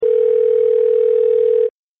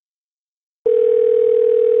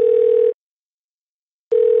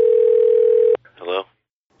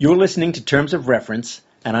You're listening to Terms of Reference,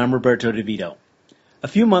 and I'm Roberto DeVito. A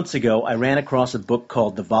few months ago, I ran across a book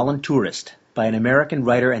called The Voluntourist by an American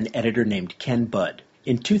writer and editor named Ken Budd.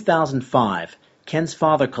 In 2005, Ken's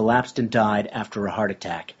father collapsed and died after a heart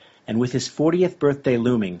attack, and with his 40th birthday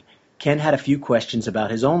looming, Ken had a few questions about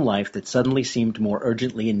his own life that suddenly seemed more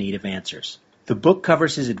urgently in need of answers. The book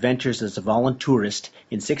covers his adventures as a voluntourist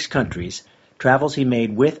in 6 countries, travels he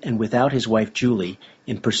made with and without his wife Julie,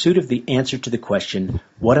 in pursuit of the answer to the question,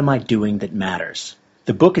 what am I doing that matters?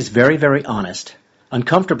 The book is very, very honest,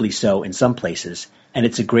 uncomfortably so in some places, and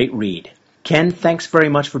it's a great read. Ken, thanks very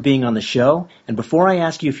much for being on the show, and before I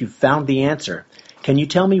ask you if you found the answer, can you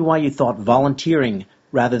tell me why you thought volunteering,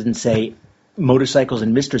 rather than, say, motorcycles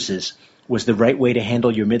and mistresses, was the right way to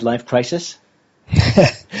handle your midlife crisis?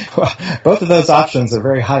 Well, both of those options are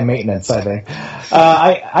very high maintenance, I think.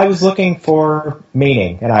 I was looking for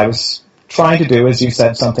meaning, and I was trying to do, as you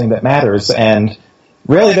said, something that matters, and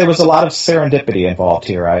really there was a lot of serendipity involved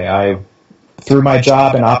here. I through my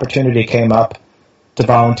job, an opportunity came up to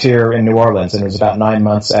volunteer in New Orleans, and it was about 9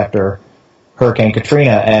 months after Hurricane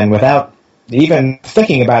Katrina, and without even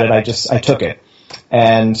thinking about it, I took it.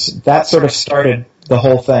 And that sort of started the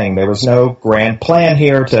whole thing. There was no grand plan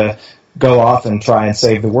here to go off and try and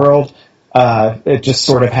save the world. It just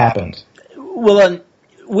sort of happened. Well,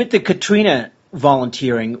 with the Katrina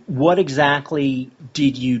volunteering, what exactly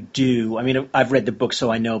did you do? I mean, I've read the book, so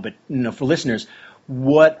I know, but for listeners,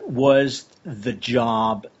 what was the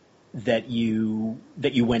job that you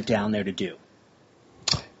went down there to do?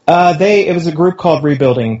 It was a group called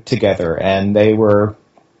Rebuilding Together, and they were,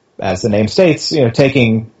 as the name states,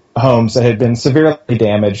 taking homes that had been severely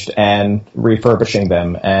damaged and refurbishing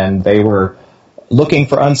them, and they were looking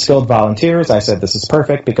for unskilled volunteers. I said, this is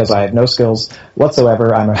perfect because I have no skills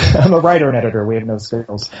whatsoever. I'm a writer and editor. We have no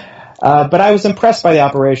skills. But I was impressed by the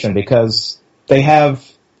operation because they have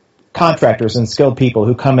contractors and skilled people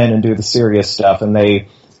who come in and do the serious stuff, and they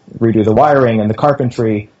redo the wiring and the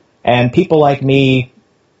carpentry, and people like me,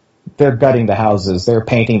 they're gutting the houses, they're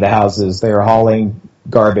painting the houses, they're hauling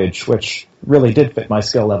garbage, which really did fit my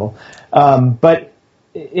skill level. But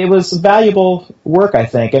it was valuable work, I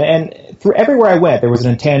think, and through everywhere I went, there was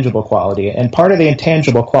an intangible quality, and part of the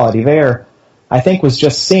intangible quality there, I think, was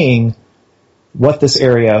just seeing what this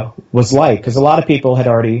area was like, because a lot of people had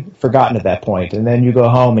already forgotten at that point, and then you go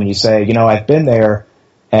home and you say, I've been there,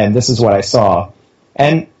 and this is what I saw.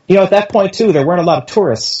 And, at that point, too, there weren't a lot of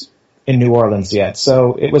tourists in New Orleans yet,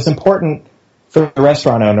 so it was important for the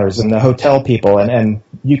restaurant owners and the hotel people, and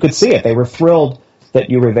you could see it. They were thrilled that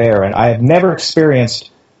you were there, and I have never experienced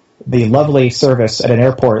the lovely service at an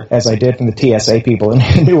airport as I did from the TSA people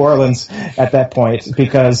in New Orleans at that point,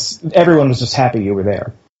 because everyone was just happy you were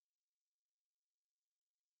there.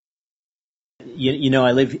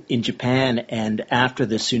 I live in Japan, and after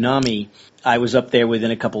the tsunami, I was up there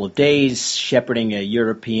within a couple of days shepherding a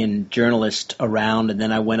European journalist around, and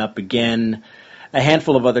then I went up again a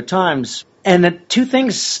handful of other times. And 2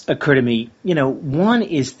 things occur to me. One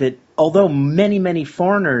is that although many, many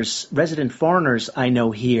foreigners, resident foreigners I know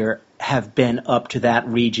here, have been up to that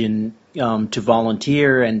region to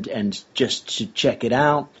volunteer and just to check it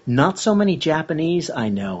out, not so many Japanese I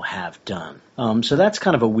know have done. So that's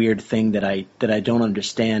kind of a weird thing that I don't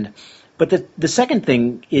understand. But the second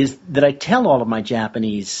thing is that I tell all of my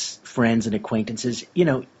Japanese friends and acquaintances,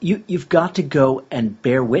 you've got to go and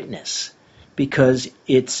bear witness, because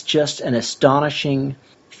it's just an astonishing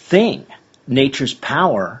thing, nature's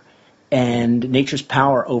power, and nature's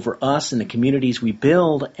power over us and the communities we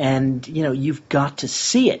build, and, you've got to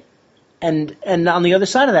see it. And on the other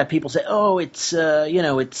side of that, people say, oh, it's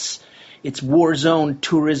war zone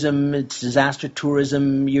tourism, it's disaster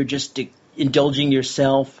tourism, you're just indulging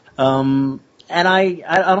yourself. And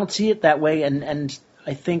I don't see it that way, and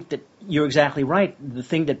I think that you're exactly right. The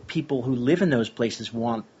thing that people who live in those places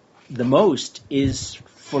want the most is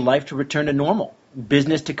for life to return to normal,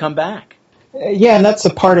 business to come back. Yeah, and that's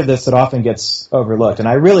a part of this that often gets overlooked. And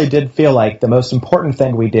I really did feel like the most important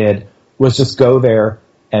thing we did was just go there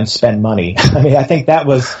and spend money. I mean, I think that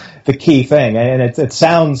was the key thing. And it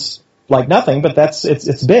sounds like nothing, but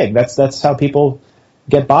it's big. That's how people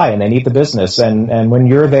get by, and they need the business. And when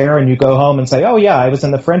you're there and you go home and say, oh yeah, I was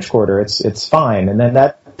in the French Quarter, it's fine. And then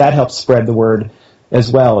that helps spread the word as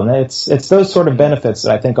well. And it's those sort of benefits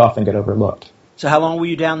that I think often get overlooked. So how long were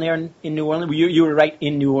you down there in New Orleans? You were right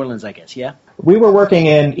in New Orleans, I guess, yeah? We were working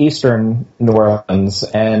in eastern New Orleans,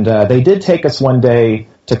 and they did take us one day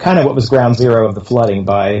to kind of what was ground zero of the flooding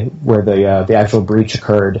by where the actual breach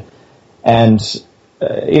occurred. And,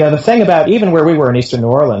 the thing about even where we were in eastern New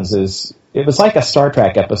Orleans is it was like a Star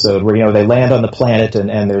Trek episode where, they land on the planet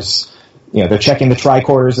and there's they're checking the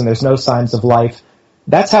tricorders and there's no signs of life.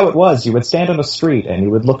 That's how it was. You would stand on the street and you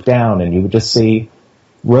would look down and you would just see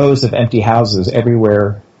rows of empty houses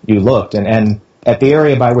everywhere you looked. And at the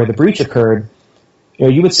area by where the breach occurred,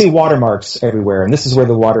 you would see watermarks everywhere, and this is where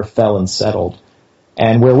the water fell and settled.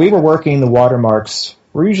 And where we were working, the watermarks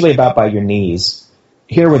were usually about by your knees.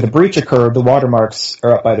 Here where the breach occurred, the watermarks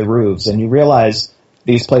are up by the roofs, and you realize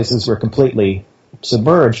these places were completely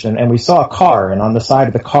submerged. And we saw a car, and on the side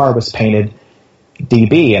of the car was painted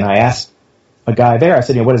DB, and I asked a guy there, I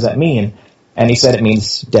said, what does that mean? And he said it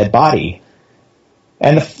means dead body.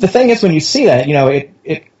 And the thing is, when you see that,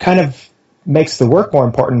 it kind of makes the work more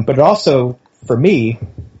important, but it also, for me,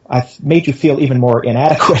 I've made you feel even more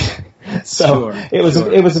inadequate. So it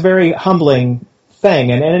was a very humbling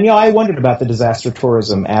thing. And I wondered about the disaster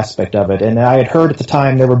tourism aspect of it. And I had heard at the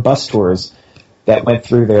time there were bus tours that went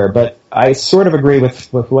through there. But I sort of agree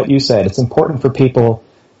with what you said. It's important for people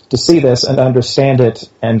to see this and understand it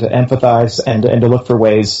and to empathize and to look for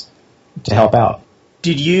ways to help out.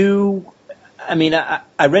 Did you, I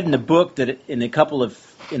read in the book that in a couple of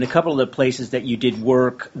the places that you did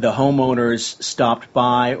work, the homeowners stopped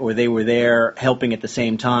by or they were there helping at the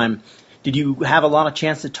same time. Did you have a lot of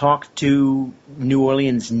chance to talk to New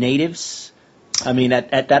Orleans natives?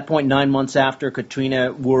 At that point, 9 months after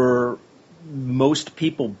Katrina, were most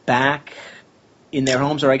people back in their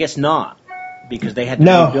homes, or I guess not, because they had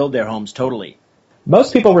to rebuild their homes totally?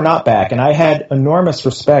 Most people were not back, and I had enormous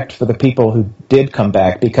respect for the people who did come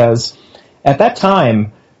back, because at that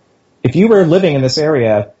time, if you were living in this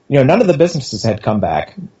area, none of the businesses had come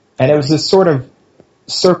back. And it was this sort of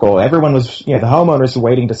circle. Everyone was, the homeowners were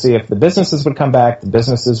waiting to see if the businesses would come back. The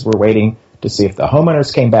businesses were waiting to see if the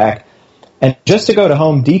homeowners came back. And just to go to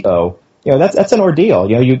Home Depot, that's an ordeal.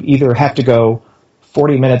 You either have to go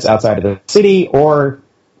 40 minutes outside of the city, or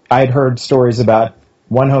I'd heard stories about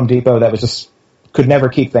one Home Depot that was just could never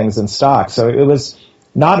keep things in stock. So it was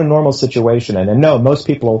not a normal situation. And no, most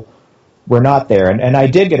people were not there. And I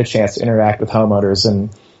did get a chance to interact with homeowners. And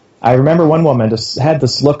I remember one woman just had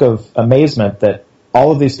this look of amazement that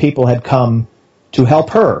all of these people had come to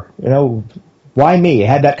help her. Why me? It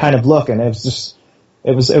had that kind of look, and it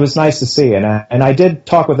was nice to see. And I did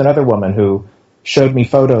talk with another woman who showed me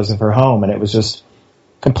photos of her home, and it was just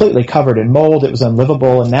completely covered in mold. It was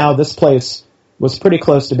unlivable, and now this place was pretty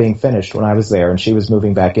close to being finished when I was there, and she was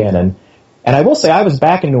moving back in. And I will say I was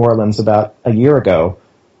back in New Orleans about a year ago,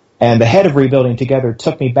 and the head of Rebuilding Together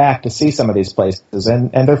took me back to see some of these places,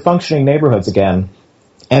 and they're functioning neighborhoods again.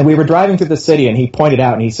 And we were driving through the city, and he pointed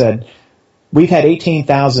out, and he said, we've had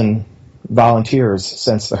 18,000 volunteers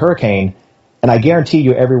since the hurricane, and I guarantee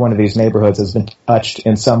you every one of these neighborhoods has been touched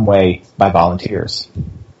in some way by volunteers.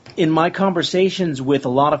 In my conversations with a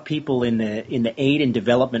lot of people in the aid and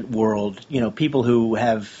development world, people who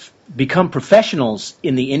have become professionals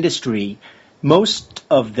in the industry, most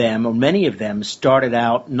of them, or many of them, started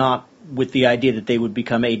out not with the idea that they would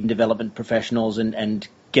become aid and development professionals and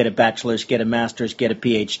get a bachelor's, get a master's, get a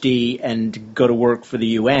PhD, and go to work for the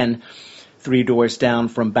UN 3 doors down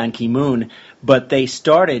from Ban Ki-moon. But they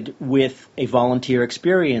started with a volunteer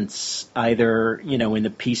experience, either, in the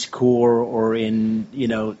Peace Corps or in,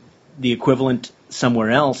 the equivalent somewhere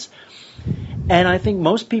else. And I think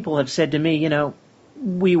most people have said to me,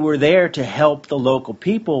 we were there to help the local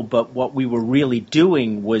people, but what we were really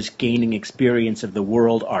doing was gaining experience of the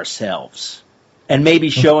world ourselves. And maybe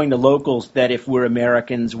showing the locals that if we're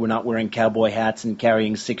Americans, we're not wearing cowboy hats and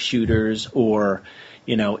carrying 6-shooters, or,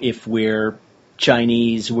 if we're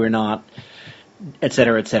Chinese, we're not, et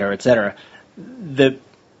cetera, et cetera, et cetera.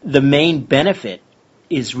 The main benefit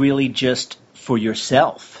is really just for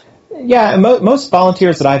yourself. Yeah, most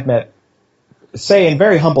volunteers that I've met say in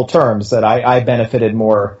very humble terms that I benefited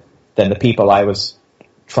more than the people I was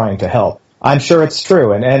trying to help. I'm sure it's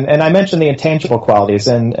true. And I mentioned the intangible qualities,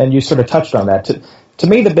 and you sort of touched on that. To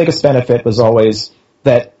me, the biggest benefit was always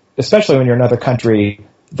that, especially when you're in another country,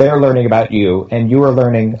 they're learning about you, and you are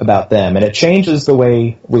learning about them. And it changes the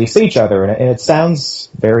way we see each other. And it sounds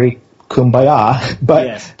very kumbaya, but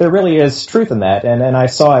yes, there really is truth in that. And I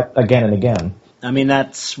saw it again and again.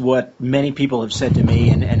 That's what many people have said to me,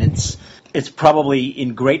 and it's probably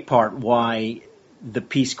in great part why the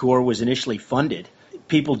Peace Corps was initially funded.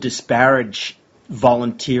 People disparage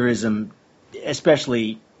volunteerism,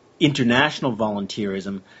 especially international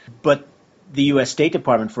volunteerism, but the U.S. State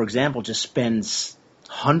Department, for example, just spends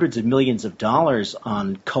hundreds of millions of dollars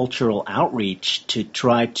on cultural outreach to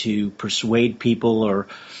try to persuade people or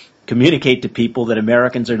communicate to people that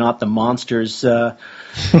Americans are not the monsters that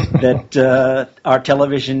our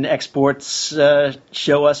television exports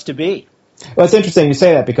show us to be. Well, it's interesting you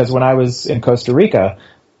say that, because when I was in Costa Rica,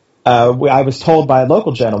 I was told by a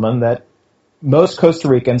local gentleman that most Costa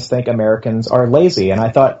Ricans think Americans are lazy, and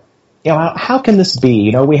I thought, how can this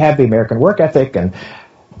be? We have the American work ethic,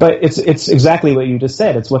 but it's exactly what you just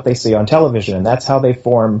said. It's what they see on television, and that's how they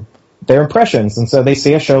form their impressions. And so they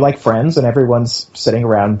see a show like Friends, and everyone's sitting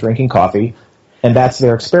around drinking coffee, and that's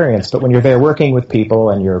their experience. But when you're there working with people,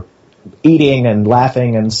 and you're eating and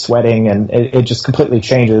laughing and sweating, and it just completely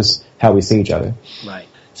changes how we see each other. Right.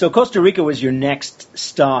 So Costa Rica was your next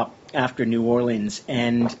stop after New Orleans,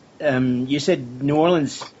 and you said New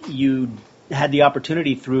Orleans, you had the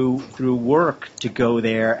opportunity through work to go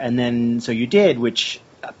there, and then so you did, which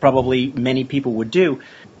probably many people would do.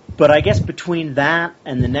 But I guess between that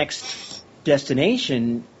and the next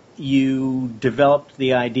destination, you developed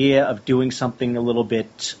the idea of doing something a little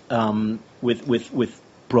bit with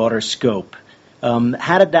broader scope.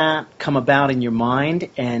 How did that come about in your mind,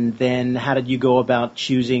 and then how did you go about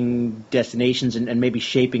choosing destinations and maybe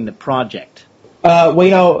shaping the project?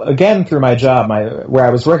 Again, through my job, where I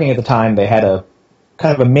was working at the time, they had a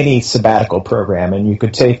kind of a mini sabbatical program, and you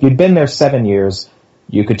could take, if you'd been there 7 years,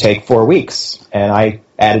 you could take 4 weeks. And I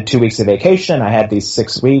added 2 weeks of vacation. I had these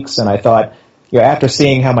 6 weeks, and I thought, after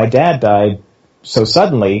seeing how my dad died so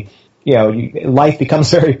suddenly, life becomes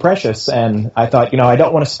very precious. And I thought, I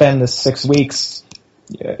don't want to spend this 6 weeks,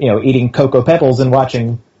 eating Cocoa Pebbles and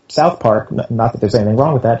watching South Park. Not that there's anything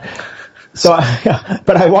wrong with that. So,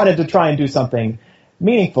 but I wanted to try and do something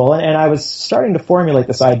meaningful, and I was starting to formulate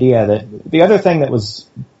this idea that the other thing that was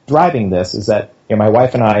driving this is that my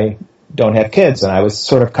wife and I don't have kids, and I was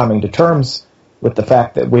sort of coming to terms with the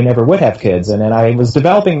fact that we never would have kids, and then I was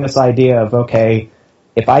developing this idea of, okay,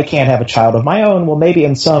 if I can't have a child of my own, well, maybe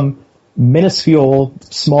in some minuscule,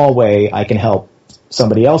 small way I can help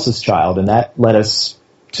somebody else's child, and that led us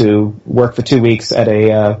to work for 2 weeks at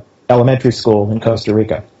a elementary school in Costa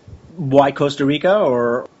Rica. Why Costa Rica,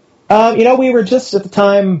 or? We were just, at the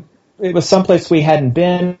time, it was someplace we hadn't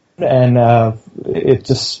been, and it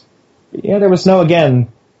just, there was no,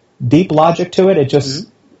 again, deep logic to it. It just,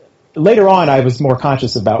 later on, I was more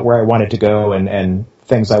conscious about where I wanted to go and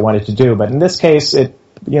things I wanted to do. But in this case,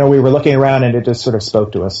 we were looking around, and it just sort of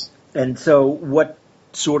spoke to us. And so what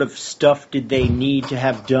sort of stuff did they need to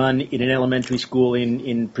have done in an elementary school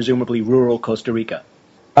in presumably rural Costa Rica?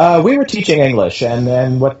 We were teaching English, and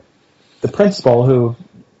then what the principal,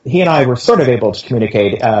 he and I were sort of able to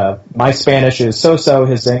communicate. My Spanish is so-so,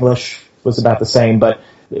 his English was about the same, but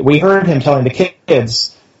we heard him telling the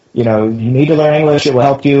kids, you need to learn English, it will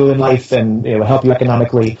help you in life, and it will help you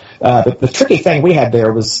economically. The tricky thing we had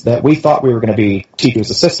there was that we thought we were going to be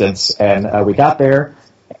teachers' assistants, and we got there,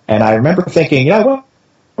 and I remember thinking,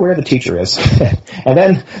 where the teacher is. And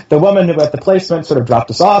then the woman at the placement sort of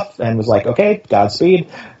dropped us off and was like, okay, Godspeed.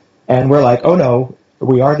 And we're like, oh no,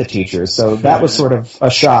 we are the teachers. So that was sort of a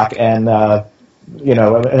shock and,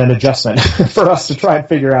 an adjustment for us to try and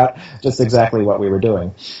figure out just exactly what we were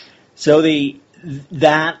doing. So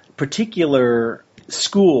that particular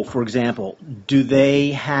school, for example, do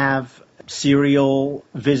they have serial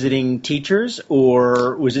visiting teachers,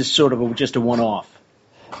 or was this sort of just a one-off?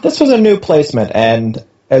 This was a new placement, and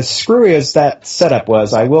as screwy as that setup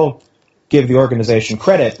was, I will give the organization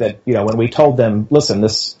credit that, when we told them, listen,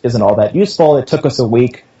 this isn't all that useful, it took us a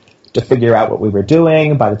week to figure out what we were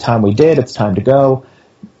doing. By the time we did, it's time to go.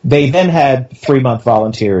 They then had 3-month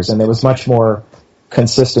volunteers, and there was much more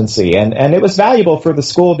consistency. And it was valuable for the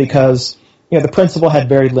school because, the principal had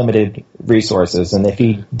very limited resources, and if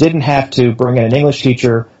he didn't have to bring in an English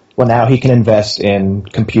teacher, well, now he can invest in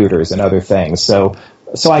computers and other things.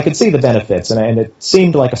 So I could see the benefits, and it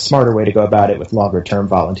seemed like a smarter way to go about it with longer-term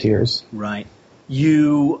volunteers. Right.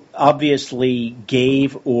 You obviously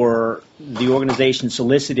gave, or the organization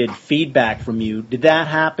solicited, feedback from you. Did that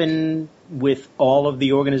happen with all of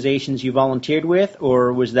the organizations you volunteered with,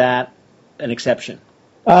 or was that an exception?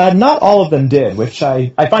 Not all of them did, which I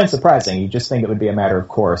find surprising. You just think it would be a matter of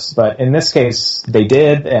course. But in this case, they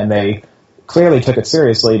did, and they clearly took it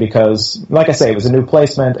seriously because, like I say, it was a new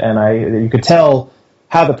placement, and you could tell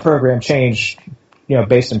how the program changed,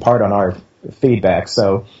 based in part on our feedback.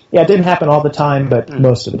 So, it didn't happen all the time, but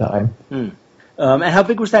most of the time. And how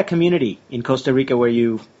big was that community in Costa Rica where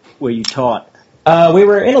you taught? We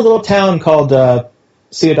were in a little town called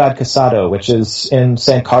Ciudad Casado, which is in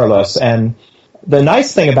San Carlos. And the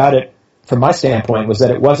nice thing about it, from my standpoint, was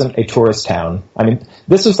that it wasn't a tourist town. I mean,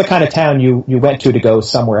 this was the kind of town you went to go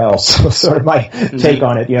somewhere else, was sort of my take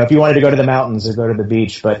on it. If you wanted to go to the mountains or go to the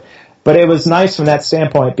beach. But it was nice from that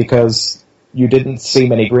standpoint because you didn't see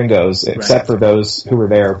many gringos except for those who were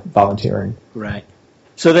there volunteering. Right.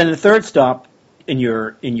 So then the third stop in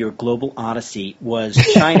your global odyssey was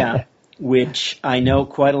China, which I know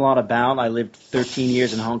quite a lot about. I lived 13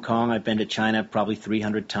 years in Hong Kong. I've been to China probably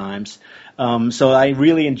 300 times. So I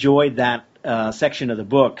really enjoyed that section of the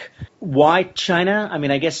book. Why China? I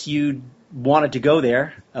mean, I guess you wanted to go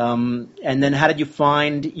there. And then how did you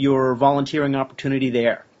find your volunteering opportunity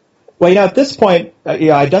there? Well, at this point,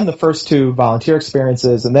 I'd done the first 2 volunteer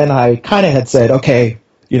experiences, and then I kind of had said, okay,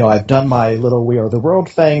 I've done my little We Are the World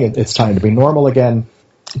thing. It's time to be normal again.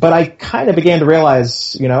 But I kind of began to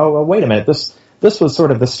realize, well, wait a minute, this was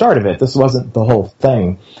sort of the start of it. This wasn't the whole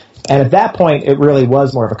thing. And at that point, it really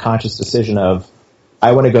was more of a conscious decision of,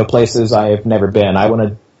 I want to go places I have never been. I want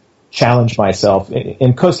to challenge myself.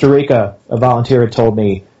 In Costa Rica, a volunteer had told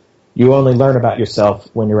me, you only learn about yourself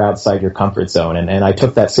when you're outside your comfort zone. And I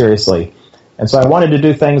took that seriously. And so I wanted to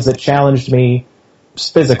do things that challenged me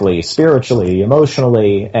physically, spiritually,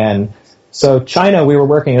 emotionally. And so China, we were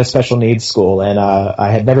working at a special needs school, and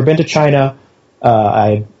I had never been to China.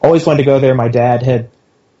 I always wanted to go there. My dad had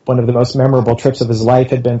one of the most memorable trips of his life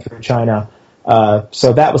had been through China.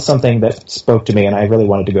 So that was something that spoke to me, and I really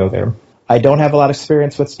wanted to go there. I don't have a lot of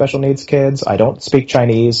experience with special needs kids. I don't speak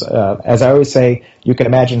Chinese. As I always say, you can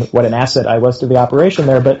imagine what an asset I was to the operation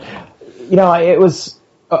there. But, it was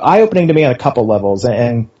eye-opening to me on a couple levels.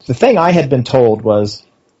 And the thing I had been told was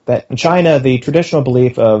that in China, the traditional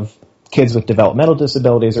belief of kids with developmental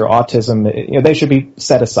disabilities or autism, they should be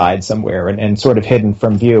set aside somewhere and sort of hidden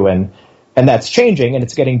from view. And that's changing, and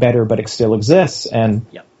it's getting better, but it still exists. And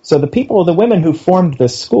so the women who formed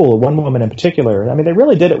this school, one woman in particular, I mean, they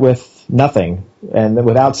really did it with nothing and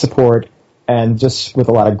without support and just with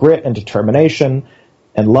a lot of grit and determination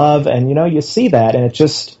and love. And, you see that, and it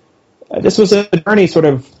just, this was a journey sort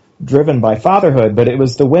of driven by fatherhood, but it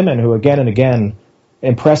was the women who again and again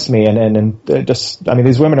impressed me, and just, I mean,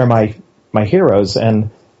 these women are my heroes, and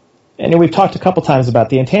we've talked a couple times about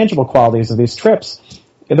the intangible qualities of these trips.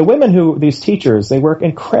 The women these teachers, they work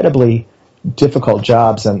incredibly difficult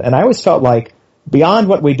jobs, and I always felt like beyond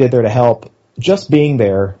what we did there to help, just being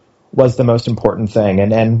there was the most important thing,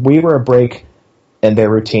 and we were a break in their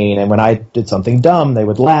routine, and when I did something dumb, they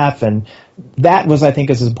would laugh, and that was, I think,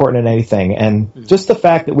 as important as anything, and just the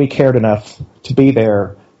fact that we cared enough to be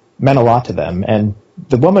there meant a lot to them. And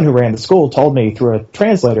the woman who ran the school told me through a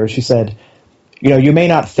translator, she said, you may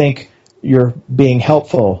not think you're being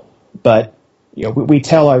helpful, but we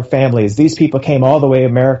tell our families these people came all the way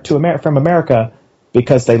from America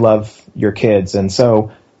because they love your kids. And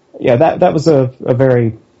so, that was a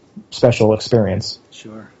very special experience.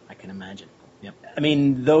 Sure, I can imagine. Yep. I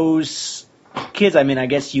mean, those kids, I mean, I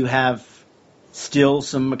guess you have still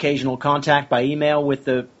some occasional contact by email with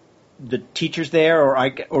the teachers there,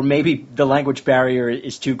 or maybe the language barrier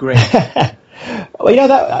is too great. Well,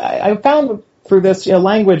 that I found through this,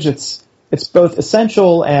 language, it's both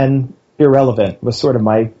essential and irrelevant was sort of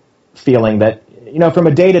my feeling that, from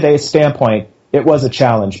a day-to-day standpoint, it was a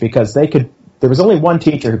challenge because there was only one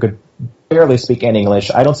teacher who could barely speak any English.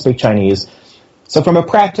 I don't speak Chinese. So from a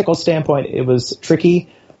practical standpoint, it was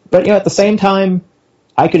tricky. But, at the same time,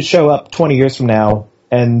 I could show up 20 years from now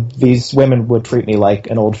and these women would treat me like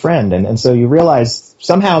an old friend. And so you realize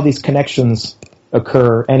somehow these connections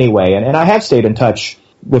occur anyway. And I have stayed in touch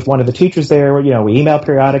with one of the teachers there. We email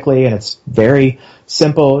periodically, and it's very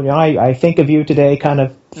simple. I think of you today kind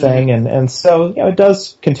of thing. And so, it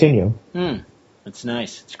does continue. That's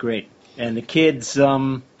nice. It's great. And the kids,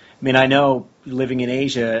 I know living in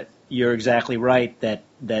Asia, you're exactly right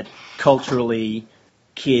that culturally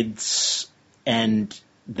kids, and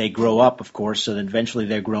they grow up, of course, so that eventually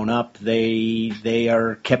they're grown up, they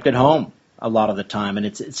are kept at home a lot of the time, and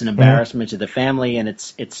it's an embarrassment to the family, and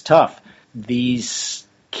it's tough. These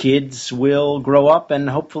kids will grow up, and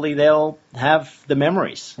hopefully they'll have the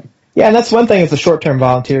memories. Yeah, and that's one thing as a short-term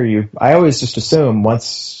volunteer. I always just assume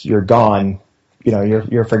once you're gone,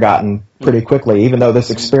 you're forgotten pretty quickly, even though this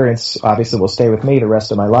experience obviously will stay with me the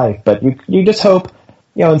rest of my life. But you just hope,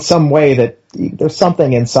 in some way that there's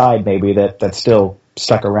something inside maybe that's still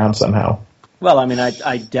stuck around somehow. Well,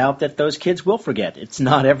 I doubt that those kids will forget. It's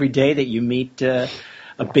not every day that you meet a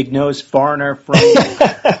big-nosed foreigner from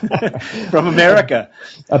from America.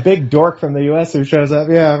 A big dork from the U.S. who shows up.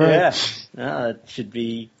 Yeah, right. Yeah, it should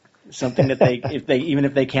be something that even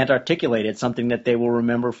if they can't articulate it, something that they will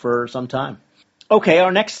remember for some time. Okay,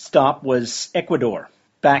 our next stop was Ecuador,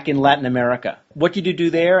 back in Latin America. What did you do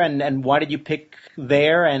there, and why did you pick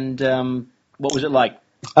there, and what was it like?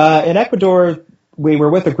 In Ecuador, we were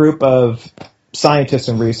with a group of scientists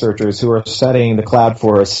and researchers who are studying the cloud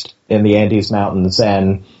forest in the Andes Mountains,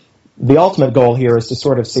 and the ultimate goal here is to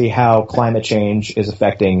sort of see how climate change is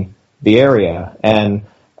affecting the area. And,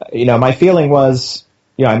 my feeling was,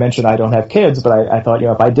 I mentioned I don't have kids, but I thought,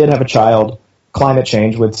 if I did have a child, climate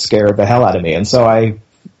change would scare the hell out of me. And so I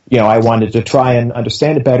wanted to try and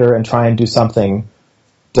understand it better and try and do something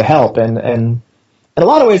to help. And in a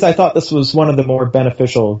lot of ways, I thought this was one of the more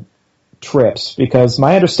beneficial trips, because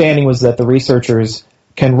my understanding was that the researchers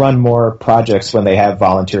can run more projects when they have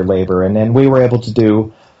volunteer labor. And we were able to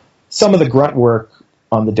do some of the grunt work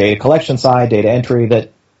on the data collection side, data entry,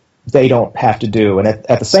 that they don't have to do. And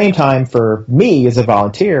at the same time, for me as a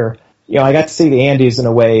volunteer, I got to see the Andes in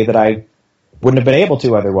a way that I wouldn't have been able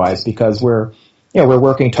to otherwise, because we're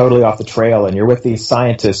working totally off the trail, and you're with these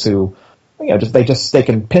scientists who, they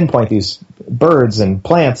can pinpoint these birds and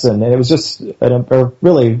plants, and it was just a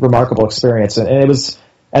really remarkable experience. And it was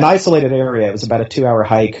an isolated area. It was about a 2-hour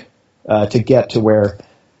hike to get to where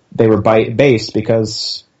they were based,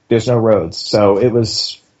 because there's no roads. So it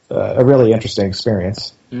was a really interesting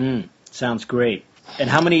experience. Sounds great. And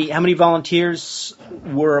how many volunteers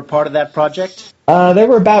were a part of that project? There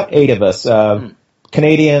were about 8 of us.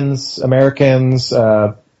 Canadians, Americans,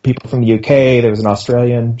 people from the UK. There was an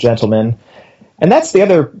Australian gentleman. And that's the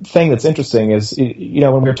other thing that's interesting is, when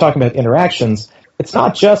we were talking about interactions, it's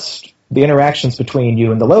not just the interactions between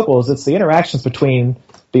you and the locals, it's the interactions between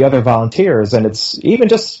the other volunteers, and it's even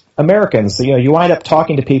just Americans. You wind up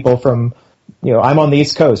talking to people from, I'm on the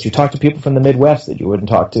East Coast, you talk to people from the Midwest that you wouldn't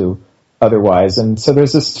talk to otherwise, and so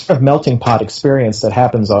there's this sort of melting pot experience that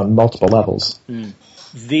happens on multiple levels.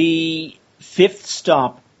 The 5th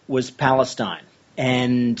stop was Palestine,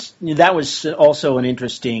 and that was also an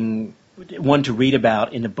interesting one to read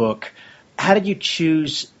about in the book. How did you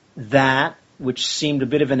choose that, which seemed a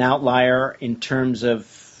bit of an outlier in terms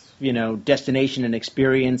of, destination and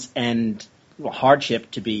experience and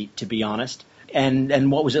hardship, to be honest?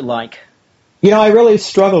 And what was it like? I really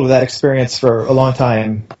struggled with that experience for a long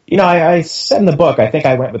time. I said in the book, I think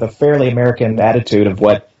I went with a fairly American attitude of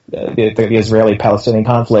what the Israeli-Palestinian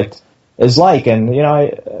conflict is like. And,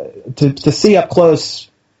 to see up close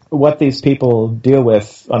what these people deal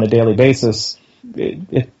with on a daily basis,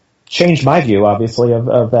 it changed my view, obviously,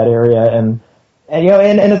 of that area. And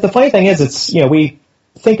the funny thing is, it's, we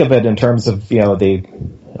think of it in terms of, the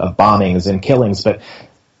bombings and killings, but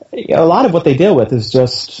a lot of what they deal with is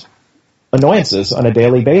just annoyances on a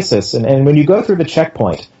daily basis. And when you go through the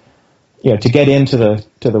checkpoint, to get into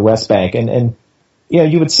the West Bank, and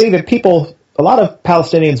you would see that a lot of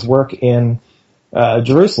Palestinians work in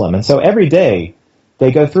Jerusalem, and so every day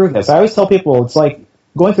they go through this. I always tell people it's like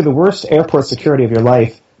going through the worst airport security of your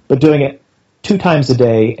life, but doing it 2 times a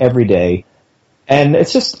day, every day. And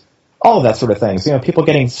it's just all of that sort of things. People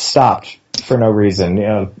getting stopped for no reason.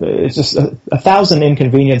 It's just a thousand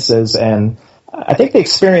inconveniences. And I think the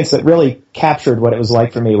experience that really captured what it was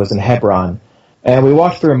like for me was in Hebron. And we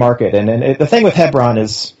walked through a market. And the thing with Hebron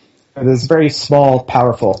is there's a very small,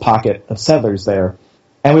 powerful pocket of settlers there.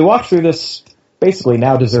 And we walked through this basically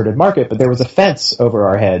now deserted market, but there was a fence over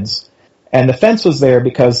our heads. And the fence was there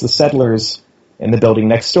because the settlers in the building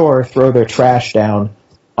next door throw their trash down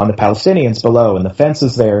on the Palestinians below, and the fence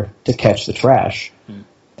is there to catch the trash.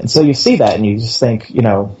 And so you see that, and you just think,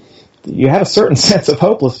 you have a certain sense of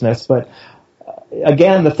hopelessness, but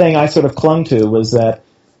again, the thing I sort of clung to was that,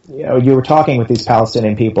 you were talking with these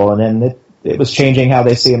Palestinian people, and then it was changing how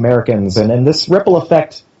they see Americans, and then this ripple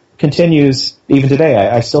effect continues even today.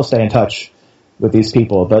 I still stay in touch with these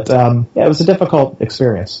people, but it was a difficult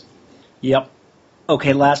experience. Yep.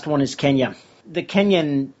 Okay, last one is Kenya. The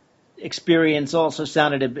Kenyan experience also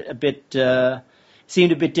sounded a bit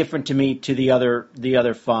seemed a bit different to me to the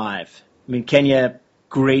other 5. I mean, Kenya,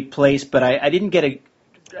 great place, but I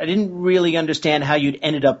didn't really understand how you'd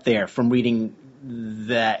ended up there from reading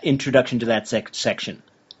that introduction to that section.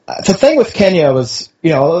 The thing with Kenya was, a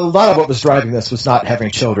lot of what was driving this was not having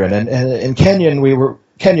children, and in Kenya we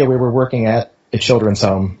were working at a children's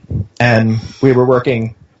home, and we were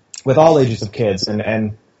working with all ages of kids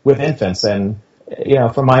and with infants, and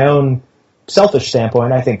from my own selfish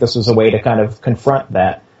standpoint, I think this was a way to kind of confront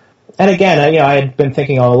that. And again, I had been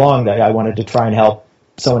thinking all along that I wanted to try and help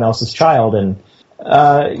someone else's child, and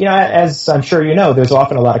as I'm sure there's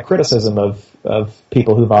often a lot of criticism of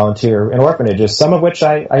people who volunteer in orphanages, some of which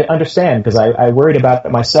I understand, because I worried about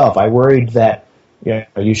it myself. I worried that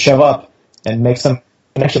you show up and make some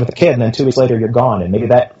connection with the kid, and then 2 weeks later you're gone, and maybe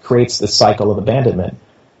that creates this cycle of abandonment.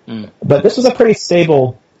 But this was a pretty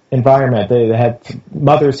stable environment. They had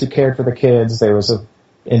mothers who cared for the kids. There was an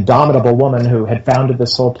indomitable woman who had founded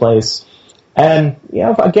this whole place. And,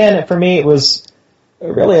 again, for me, it was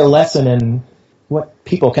really a lesson in what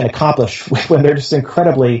people can accomplish when they're just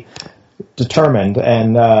incredibly determined.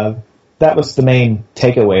 And that was the main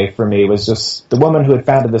takeaway for me, was just the woman who had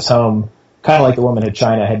founded this home kind of like the woman in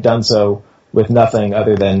China, had done so with nothing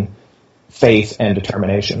other than faith and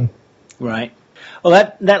determination. Right.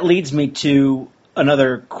 Well, that leads me to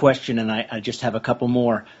another question, and I just have a couple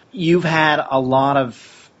more. You've had a lot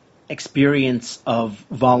of experience of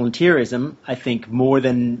volunteerism, I think more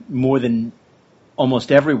than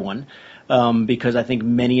almost everyone, because I think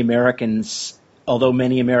many Americans, although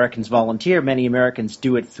many Americans volunteer, many Americans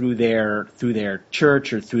do it through their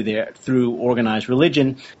church or through organized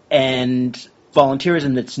religion, and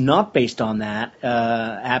volunteerism that's not based on that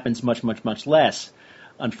happens much, much, much less,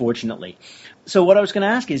 unfortunately. So what I was going to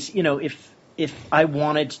ask is, if I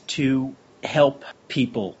wanted to help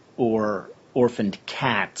people or orphaned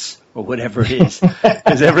cats or whatever it is,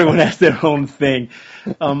 because everyone has their own thing,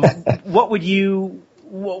 what would you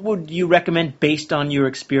recommend based on your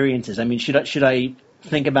experiences? I mean, should I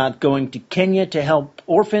think about going to Kenya to help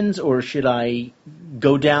orphans, or should I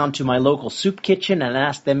go down to my local soup kitchen and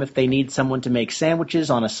ask them if they need someone to make sandwiches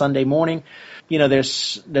on a Sunday morning?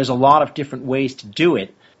 There's a lot of different ways to do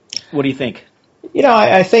it. What do you think?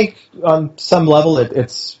 I think on some level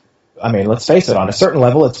it's, I mean, let's face it, on a certain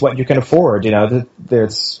level it's what you can afford.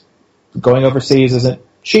 There's going overseas isn't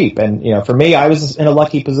cheap. And, for me, I was in a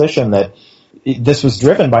lucky position that this was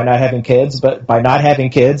driven by not having kids, but by not having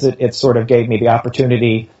kids, it sort of gave me the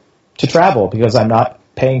opportunity to travel because I'm not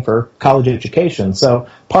paying for college education. So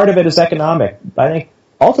part of it is economic. I think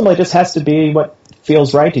ultimately it just has to be what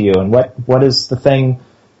feels right to you and what is the thing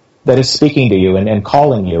that is speaking to you and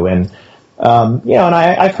calling you. And, and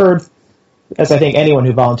I've heard, as I think anyone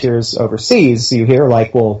who volunteers overseas, you hear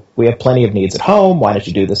like, well, we have plenty of needs at home. Why don't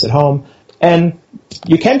you do this at home? And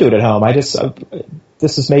you can do it at home.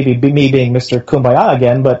 This is maybe me being Mr. Kumbaya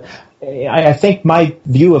again, but I think my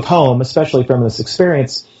view of home, especially from this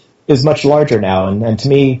experience, is much larger now. And to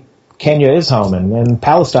me, Kenya is home and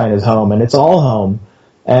Palestine is home and it's all home.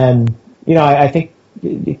 And, I think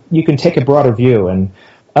you can take a broader view. And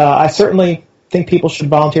I certainly think people should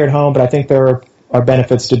volunteer at home, but I think there are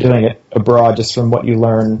benefits to doing it abroad just from what you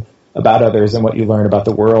learn about others and what you learn about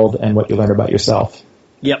the world and what you learn about yourself.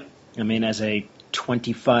 Yep. I mean, as a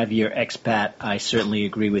 25-year expat, I certainly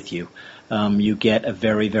agree with you. You get a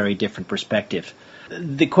very, very different perspective.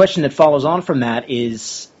 The question that follows on from that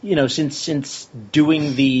is, since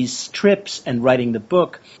doing these trips and writing the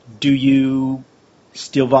book, do you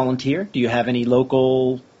still volunteer? Do you have any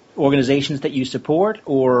local organizations that you support,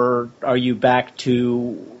 or are you back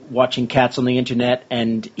to watching cats on the internet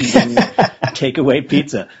and eating takeaway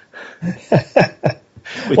pizza?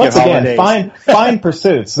 Once again, fine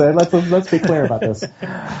pursuits. Let's be clear about this.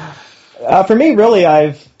 For me, really,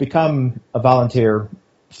 I've become a volunteer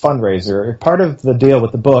fundraiser. Part of the deal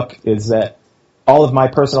with the book is that all of my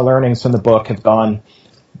personal earnings from the book have gone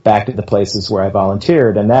back to the places where I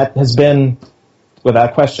volunteered, and that has been,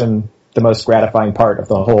 without question, the most gratifying part of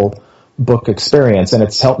the whole book experience, and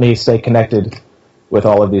it's helped me stay connected with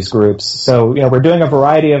all of these groups. So, we're doing a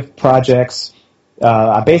variety of projects.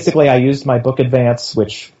 Basically, I used my book advance,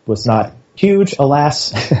 which was not huge,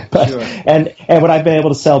 alas, but, sure. and when I've been able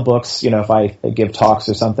to sell books, if I give talks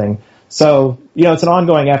or something. So, it's an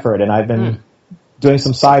ongoing effort, and I've been doing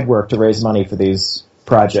some side work to raise money for these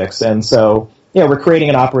projects. And so, we're creating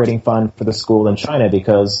an operating fund for the school in China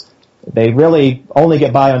because they really only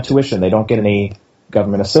get by on tuition. They don't get any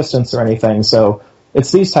government assistance or anything. So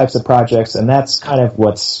it's these types of projects, and that's kind of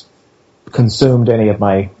what's consumed any of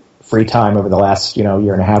my free time over the last,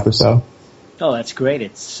 year and a half or so. Oh, that's great.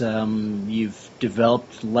 It's you've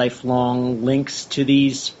developed lifelong links to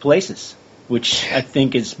these places, which I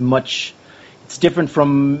think is it's different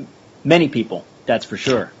from many people, that's for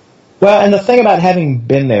sure. Well, and the thing about having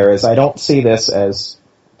been there is I don't see this as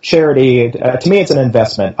charity. To me, it's an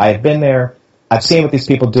investment. I have been there. I've seen what these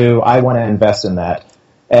people do. I want to invest in that.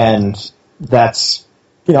 And that's,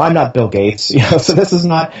 I'm not Bill Gates, so this is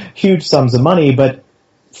not huge sums of money, but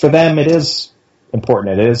for them it is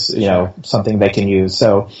important. It is, something they can use.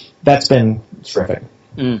 So that's been terrific.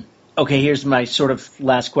 Okay, here's my sort of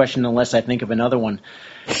last question, unless I think of another one.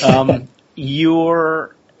 You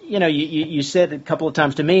said a couple of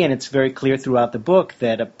times to me, and it's very clear throughout the book,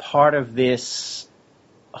 that a part of this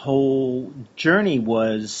whole journey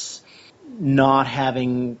was not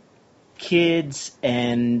having kids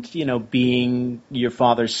and, being your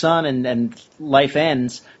father's son and life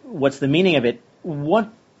ends. What's the meaning of it? What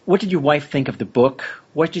did your wife think of the book?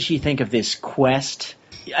 What did she think of this quest?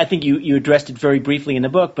 I think you addressed it very briefly in the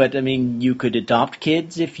book, but, I mean, you could adopt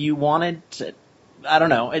kids if you wanted. I don't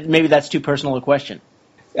know. Maybe that's too personal a question.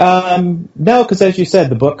 No, because as you said,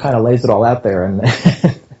 the book kind of lays it all out there. And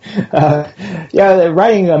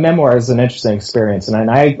writing a memoir is an interesting experience. And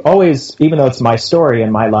I always, even though it's my story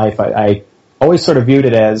and my life, I always sort of viewed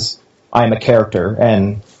it as I'm a character,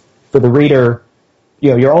 and for the reader,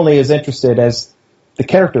 you're only as interested as the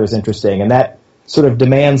character is interesting, and that sort of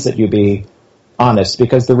demands that you be honest,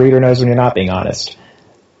 because the reader knows when you're not being honest.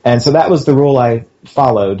 And so that was the rule I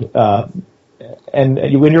followed.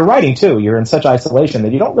 And when you're writing, too, you're in such isolation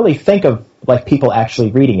that you don't really think of like people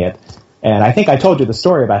actually reading it. And I think I told you the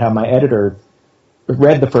story about how my editor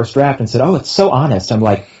read the first draft and said, "Oh, it's so honest." I'm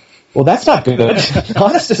like, well, that's not good.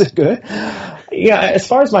 Honest isn't good. As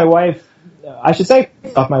far as my wife, I should say,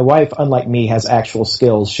 my wife, unlike me, has actual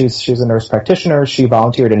skills. She's a nurse practitioner. She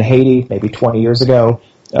volunteered in Haiti maybe 20 years ago,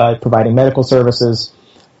 providing medical services.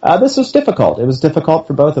 This was difficult. It was difficult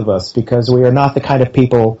for both of us because we are not the kind of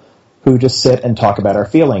people who just sit and talk about our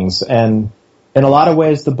feelings. And in a lot of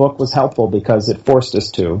ways, the book was helpful because it forced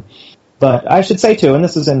us to. But I should say, too, and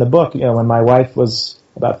this is in the book, when my wife was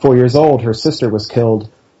about 4 years old, her sister was killed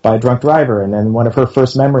by a drunk driver. And then one of her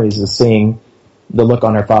first memories is seeing the look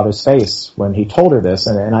on her father's face when he told her this.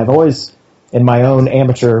 And I've always, in my own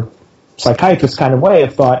amateur psychiatrist kind of way,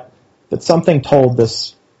 have thought that something told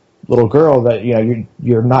this little girl that,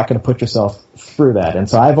 you're not going to put yourself through that. And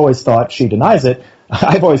so I've always thought, she denies it,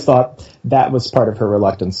 I've always thought that was part of her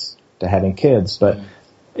reluctance to having kids. But,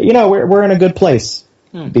 we're in a good place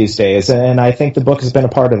these days. And I think the book has been a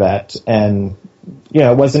part of that. And,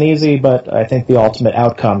 it wasn't easy, but I think the ultimate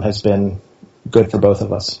outcome has been good for both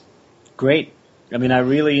of us. Great. I mean, I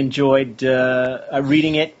really enjoyed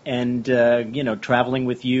reading it and, traveling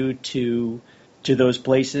with you to those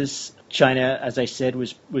places. China, as I said,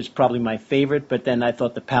 was probably my favorite, but then I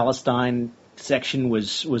thought the Palestine section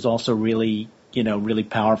was also really, really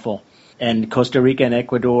powerful. And Costa Rica and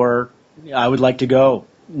Ecuador, I would like to go.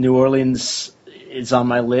 New Orleans is on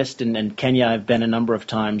my list, and Kenya I've been a number of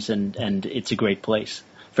times, and it's a great place.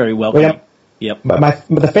 Very welcoming. Yep.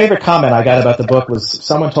 The favorite comment I got about the book was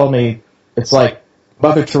someone told me it's like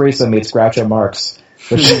Mother Teresa meets Groucho Marx,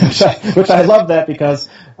 which I love that because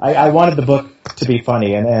I wanted the book to be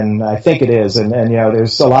funny, and I think it is. And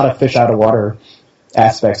there's a lot of fish out of water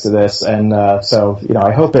aspects to this, and so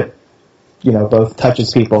I hope it both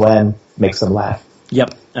touches people and makes them laugh.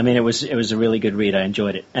 Yep. I mean, it was a really good read. I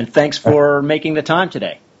enjoyed it. And thanks for making the time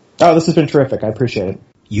today. Oh, this has been terrific. I appreciate it.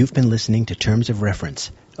 You've been listening to Terms of Reference,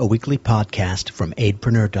 a weekly podcast from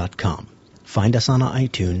aidpreneur.com. Find us on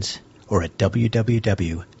iTunes or at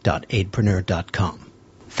www.aidpreneur.com.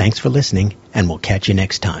 Thanks for listening, and we'll catch you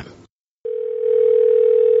next time.